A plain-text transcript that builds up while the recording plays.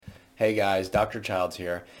Hey guys, Dr. Childs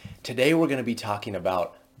here. Today we're going to be talking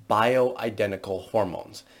about bioidentical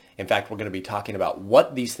hormones. In fact, we're going to be talking about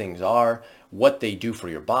what these things are, what they do for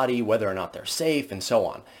your body, whether or not they're safe, and so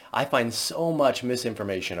on. I find so much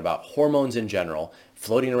misinformation about hormones in general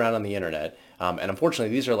floating around on the internet. And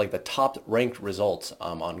unfortunately, these are like the top ranked results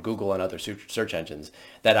on Google and other search engines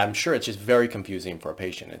that I'm sure it's just very confusing for a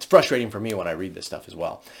patient. It's frustrating for me when I read this stuff as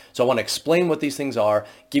well. So I want to explain what these things are,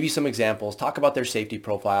 give you some examples, talk about their safety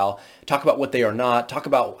profile, talk about what they are not, talk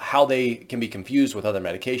about how they can be confused with other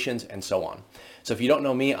medications, and so on. So if you don't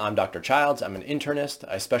know me, I'm Dr. Childs. I'm an internist.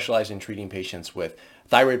 I specialize in treating patients with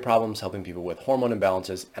thyroid problems, helping people with hormone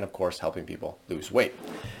imbalances, and of course, helping people lose weight.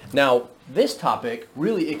 Now, this topic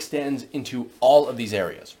really extends into all of these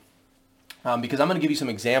areas because I'm going to give you some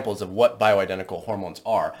examples of what bioidentical hormones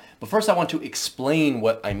are. But first, I want to explain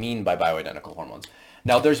what I mean by bioidentical hormones.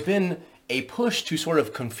 Now, there's been a push to sort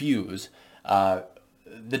of confuse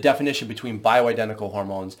the definition between bioidentical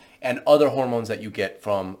hormones and other hormones that you get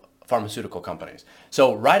from pharmaceutical companies.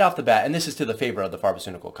 So right off the bat, and this is to the favor of the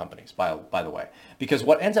pharmaceutical companies, by the way, because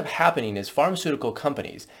what ends up happening is pharmaceutical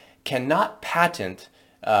companies cannot patent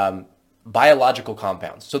biological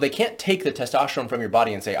compounds. So they can't take the testosterone from your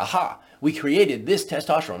body and say, aha, we created this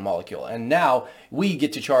testosterone molecule, and now we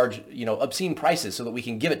get to charge, obscene prices so that we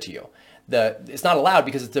can give it to you. It's not allowed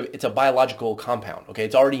because it's a biological compound, okay?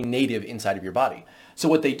 It's already native inside of your body. So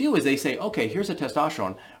what they do is they say, okay, here's a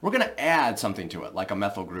testosterone. We're going to add something to it, like a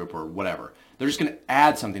methyl group or whatever. They're just going to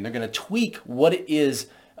add something. They're going to tweak what it is,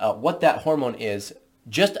 what that hormone is,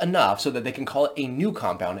 just enough so that they can call it a new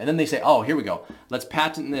compound. And then they say, oh, here we go. Let's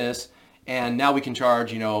patent this, and now we can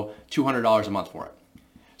charge, $200 a month for it.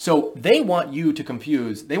 So they want to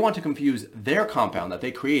confuse their compound that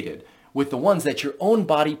they created with the ones that your own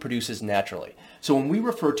body produces naturally. So when we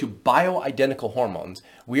refer to bioidentical hormones,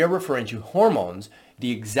 we are referring to hormones,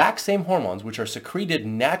 the exact same hormones which are secreted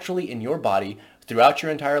naturally in your body throughout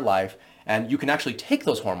your entire life, and you can actually take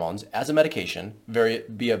those hormones as a medication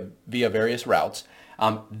via various routes.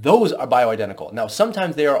 Those are bioidentical. Now,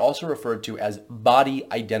 sometimes they are also referred to as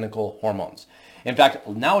body-identical hormones. In fact,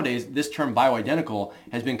 nowadays, this term bioidentical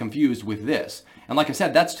has been confused with this. And like I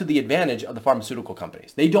said, that's to the advantage of the pharmaceutical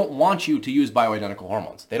companies. They don't want you to use bioidentical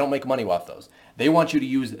hormones. They don't make money off those. They want you to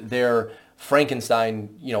use their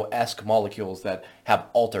Frankenstein, esque molecules that have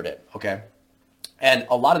altered it, okay? And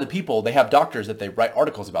a lot of the people, they have doctors that they write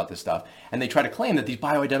articles about this stuff, and they try to claim that these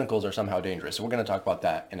bioidenticals are somehow dangerous. So we're going to talk about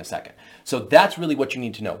that in a second. So that's really what you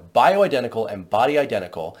need to know. Bioidentical and body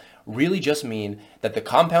identical really just mean that the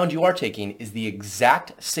compound you are taking is the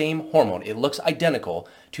exact same hormone. It looks identical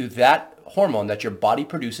to that hormone that your body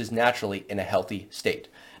produces naturally in a healthy state.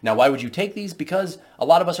 Now, why would you take these? Because a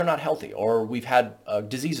lot of us are not healthy, or we've had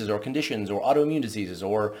diseases or conditions or autoimmune diseases,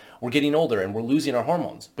 or we're getting older and we're losing our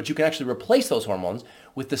hormones. But you can actually replace those hormones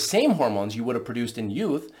with the same hormones you would have produced in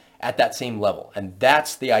youth at that same level. And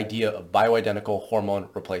that's the idea of bioidentical hormone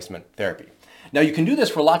replacement therapy. Now, you can do this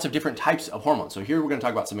for lots of different types of hormones. So here we're going to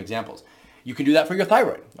talk about some examples. You can do that for your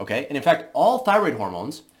thyroid, okay? And in fact, all thyroid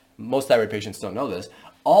hormones, most thyroid patients don't know this,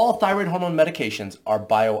 all thyroid hormone medications are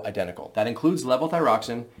bioidentical. That includes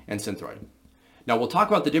levothyroxine and Synthroid. Now, we'll talk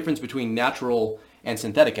about the difference between natural and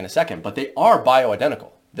synthetic in a second, but they are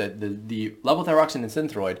bioidentical. The levothyroxine and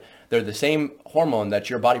Synthroid, they're the same hormone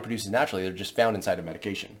that your body produces naturally. They're just found inside of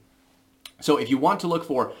medication. So if you want to look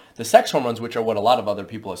for the sex hormones, which are what a lot of other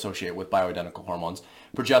people associate with bioidentical hormones,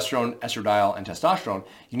 progesterone, estradiol, and testosterone,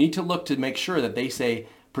 you need to look to make sure that they say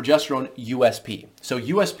progesterone USP. So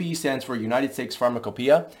USP stands for United States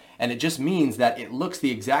Pharmacopoeia, and it just means that it looks the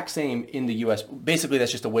exact same in the US. Basically,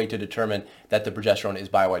 that's just a way to determine that the progesterone is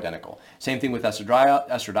bioidentical. Same thing with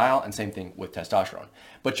estradiol, and same thing with testosterone.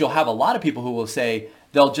 But you'll have a lot of people who will say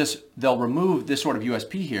they'll remove this sort of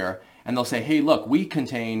USP here, and they'll say, hey, look, we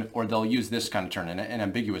contain, or they'll use this kind of term, an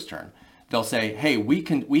ambiguous term. They'll say, hey,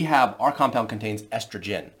 our compound contains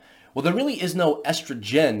estrogen. Well, there really is no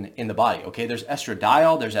estrogen in the body, okay? There's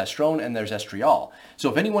estradiol, there's estrone, and there's estriol. So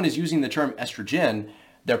if anyone is using the term estrogen,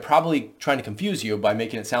 they're probably trying to confuse you by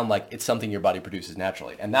making it sound like it's something your body produces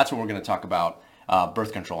naturally. And that's when we're going to talk about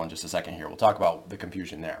birth control in just a second here. We'll talk about the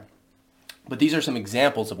confusion there. But these are some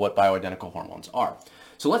examples of what bioidentical hormones are.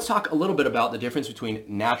 So let's talk a little bit about the difference between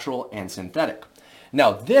natural and synthetic.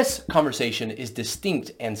 Now, this conversation is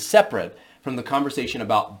distinct and separate from the conversation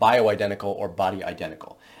about bioidentical or body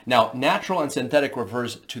identical. Now, natural and synthetic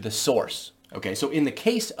refers to the source. Okay, so in the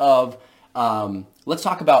case of, let's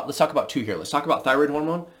talk about two here. Let's talk about thyroid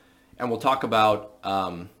hormone, and we'll talk about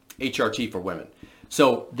HRT for women.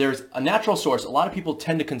 So there's a natural source. A lot of people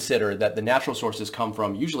tend to consider that the natural sources come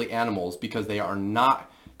from usually animals because they are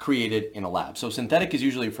not created in a lab. So synthetic is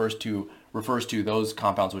usually refers to those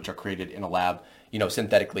compounds which are created in a lab,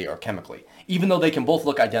 synthetically or chemically, even though they can both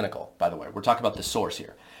look identical, by the way. We're talking about the source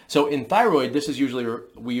here. So in thyroid, this is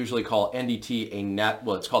we usually call NDT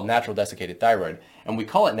it's called natural desiccated thyroid, and we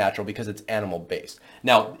call it natural because it's animal based.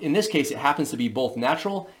 Now, in this case, it happens to be both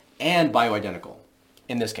natural and bioidentical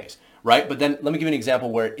in this case, right? But then let me give you an example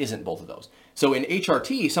where it isn't both of those. So in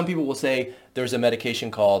HRT, some people will say there's a medication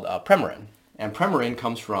called Premarin, and Premarin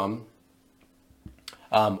comes from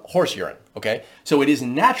horse urine, okay? So it is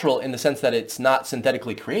natural in the sense that it's not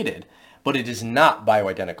synthetically created, but it is not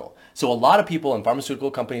bioidentical. So a lot of people in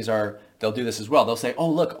pharmaceutical companies they'll do this as well. They'll say, oh,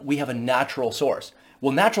 look, we have a natural source.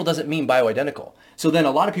 Well, natural doesn't mean bioidentical. So then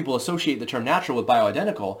a lot of people associate the term natural with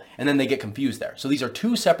bioidentical, and then they get confused there. So these are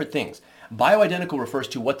two separate things. Bioidentical refers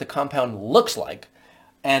to what the compound looks like,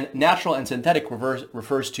 and natural and synthetic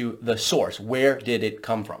refers to the source. Where did it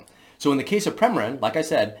come from? So in the case of Premarin, like I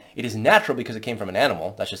said, it is natural because it came from an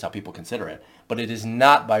animal. That's just how people consider it. But it is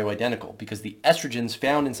not bioidentical because the estrogens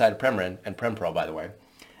found inside of Premarin, and Prempro, by the way,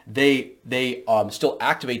 they still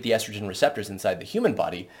activate the estrogen receptors inside the human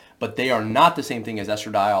body, but they are not the same thing as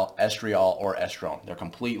estradiol, estriol, or estrone. They're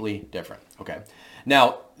completely different, okay?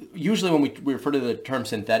 Now, usually when we refer to the term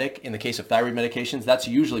synthetic in the case of thyroid medications, that's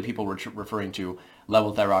usually people referring to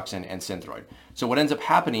levothyroxine and Synthroid. So what ends up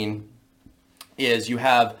happening is you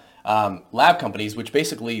have lab companies which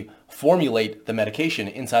basically formulate the medication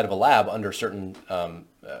inside of a lab under certain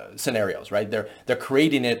scenarios, right? They're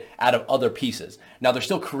creating it out of other pieces. Now they're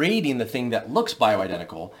still creating the thing that looks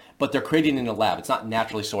bioidentical, but they're creating it in a lab. It's not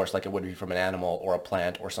naturally sourced like it would be from an animal or a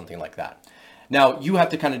plant or something like that. Now you have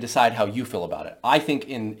to kind of decide how you feel about it. I think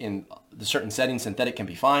in the certain settings, synthetic can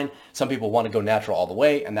be fine. Some people want to go natural all the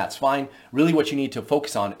way, and that's fine. Really what you need to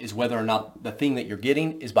focus on is whether or not the thing that you're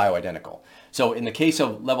getting is bioidentical. So in the case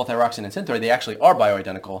of levothyroxine and Synthroid, they actually are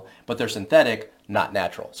bioidentical, but they're synthetic, not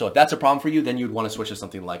natural. So if that's a problem for you, then you'd want to switch to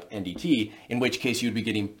something like NDT, in which case you'd be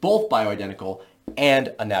getting both bioidentical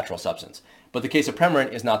and a natural substance. But the case of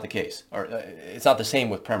Premarin is not the case, or it's not the same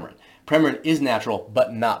with Premarin. Premarin is natural,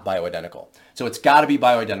 but not bioidentical. So it's got to be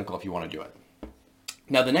bioidentical if you want to do it.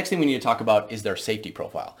 Now, the next thing we need to talk about is their safety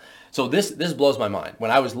profile. So this blows my mind.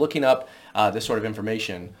 When I was looking up this sort of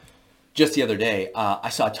information just the other day, I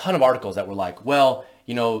saw a ton of articles that were like, well,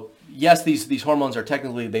 yes, these hormones are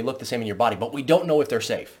technically, they look the same in your body, but we don't know if they're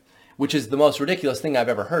safe, which is the most ridiculous thing I've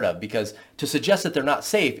ever heard of, because to suggest that they're not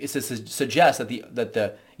safe is to suggest that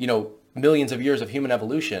the millions of years of human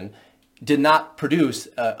evolution did not produce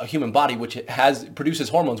a human body which produces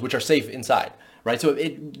hormones which are safe inside, right? So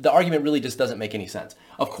the argument really just doesn't make any sense.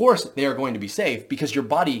 Of course, they are going to be safe because your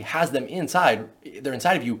body has them inside. They're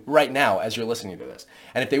inside of you right now as you're listening to this.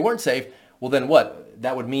 And if they weren't safe, well, then what?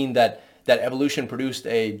 That would mean that evolution produced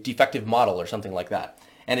a defective model or something like that.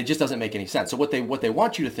 And it just doesn't make any sense. So what they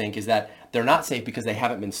want you to think is that they're not safe because they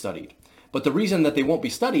haven't been studied. But the reason that they won't be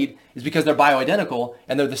studied is because they're bioidentical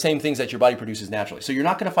and they're the same things that your body produces naturally. So you're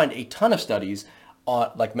not going to find a ton of studies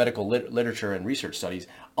on, like medical literature and research studies,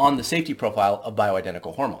 on the safety profile of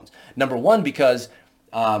bioidentical hormones. Number one, because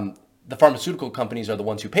the pharmaceutical companies are the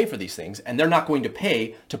ones who pay for these things, and they're not going to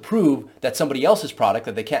pay to prove that somebody else's product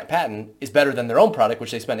that they can't patent is better than their own product,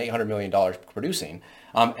 which they spend $800 million producing.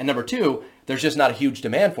 And number two, there's just not a huge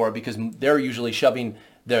demand for it because they're usually shoving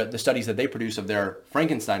the studies that they produce of their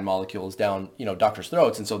Frankenstein molecules down, doctors'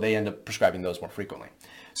 throats, and so they end up prescribing those more frequently.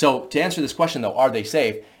 So to answer this question, though, are they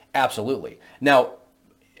safe? Absolutely. Now,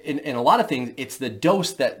 in a lot of things, it's the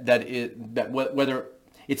dose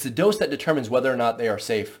it's the dose that determines whether or not they are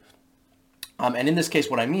safe. And in this case,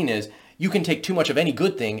 what I mean is you can take too much of any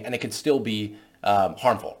good thing and it can still be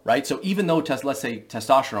harmful, right? So even though, let's say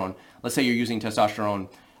testosterone, let's say you're using testosterone,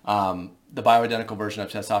 the bioidentical version of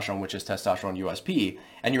testosterone, which is testosterone USP,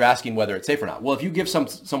 and you're asking whether it's safe or not. Well, if you give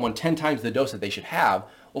someone 10 times the dose that they should have,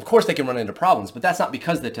 well, of course they can run into problems, but that's not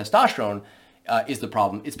because the testosterone is the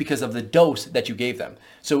problem. It's because of the dose that you gave them.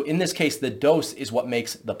 So in this case, the dose is what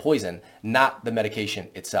makes the poison, not the medication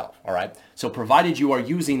itself, all right? So provided you are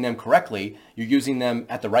using them correctly, you're using them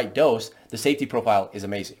at the right dose, the safety profile is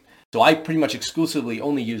amazing. So I pretty much exclusively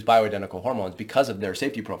only use bioidentical hormones because of their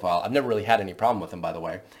safety profile. I've never really had any problem with them, by the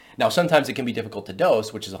way. Now, sometimes it can be difficult to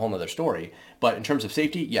dose, which is a whole other story. But in terms of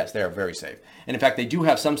safety, yes, they are very safe. And in fact, they do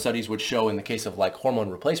have some studies which show in the case of like hormone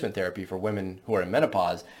replacement therapy for women who are in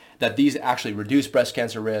menopause, that these actually reduce breast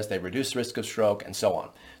cancer risk, they reduce risk of stroke, and so on.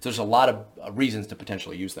 So there's a lot of reasons to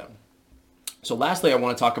potentially use them. So lastly, I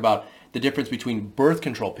want to talk about the difference between birth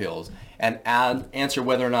control pills and answer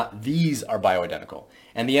whether or not these are bioidentical.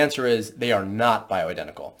 And the answer is they are not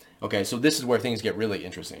bioidentical. Okay, so this is where things get really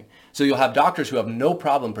interesting. So you'll have doctors who have no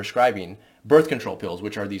problem prescribing birth control pills,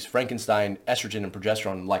 which are these Frankenstein estrogen and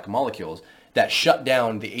progesterone-like molecules that shut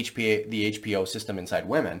down the HPO system inside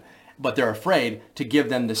women, but they're afraid to give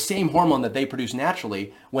them the same hormone that they produce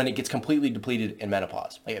naturally when it gets completely depleted in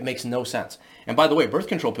menopause. Like, it makes no sense. And by the way, birth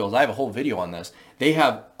control pills, I have a whole video on this. They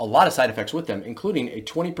have a lot of side effects with them, including a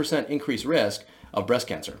 20% increased risk of breast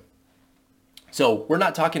cancer. So we're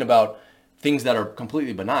not talking about things that are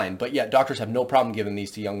completely benign, but yet doctors have no problem giving these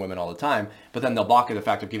to young women all the time, but then they'll balk at the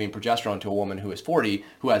fact of giving progesterone to a woman who is 40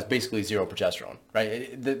 who has basically zero progesterone,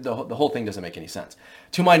 right? The whole thing doesn't make any sense.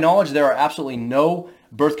 To my knowledge, there are absolutely no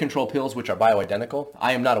birth control pills which are bioidentical.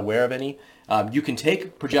 I am not aware of any. You can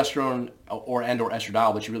take progesterone or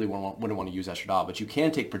estradiol, but you really wouldn't want to use estradiol, but you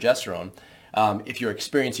can take progesterone if you're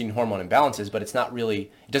experiencing hormone imbalances, but it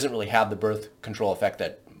doesn't really have the birth control effect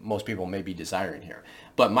that most people may be desiring here.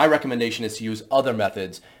 But my recommendation is to use other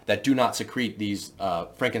methods that do not secrete these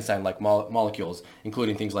Frankenstein-like molecules,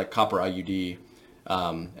 including things like copper IUD,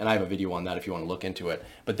 and I have a video on that if you want to look into it.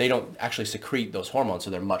 But they don't actually secrete those hormones, so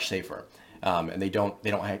they're much safer. And they don't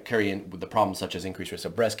carry in with the problems such as increased risk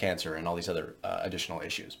of breast cancer and all these other additional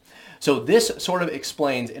issues. So this sort of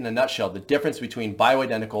explains in a nutshell the difference between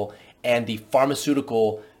bioidentical and the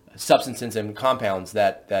pharmaceutical substances and compounds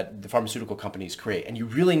that the pharmaceutical companies create. And you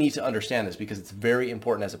really need to understand this because it's very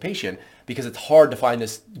important as a patient, because it's hard to find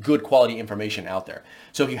this good quality information out there.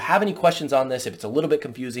 So if you have any questions on this, if it's a little bit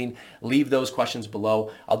confusing, leave those questions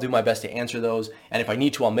below. I'll do my best to answer those. And if I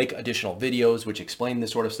need to, I'll make additional videos which explain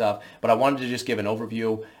this sort of stuff. But I wanted to just give an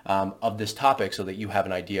overview of this topic so that you have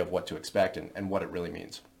an idea of what to expect and what it really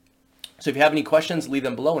means. So if you have any questions, leave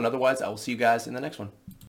them below. And otherwise, I will see you guys in the next one.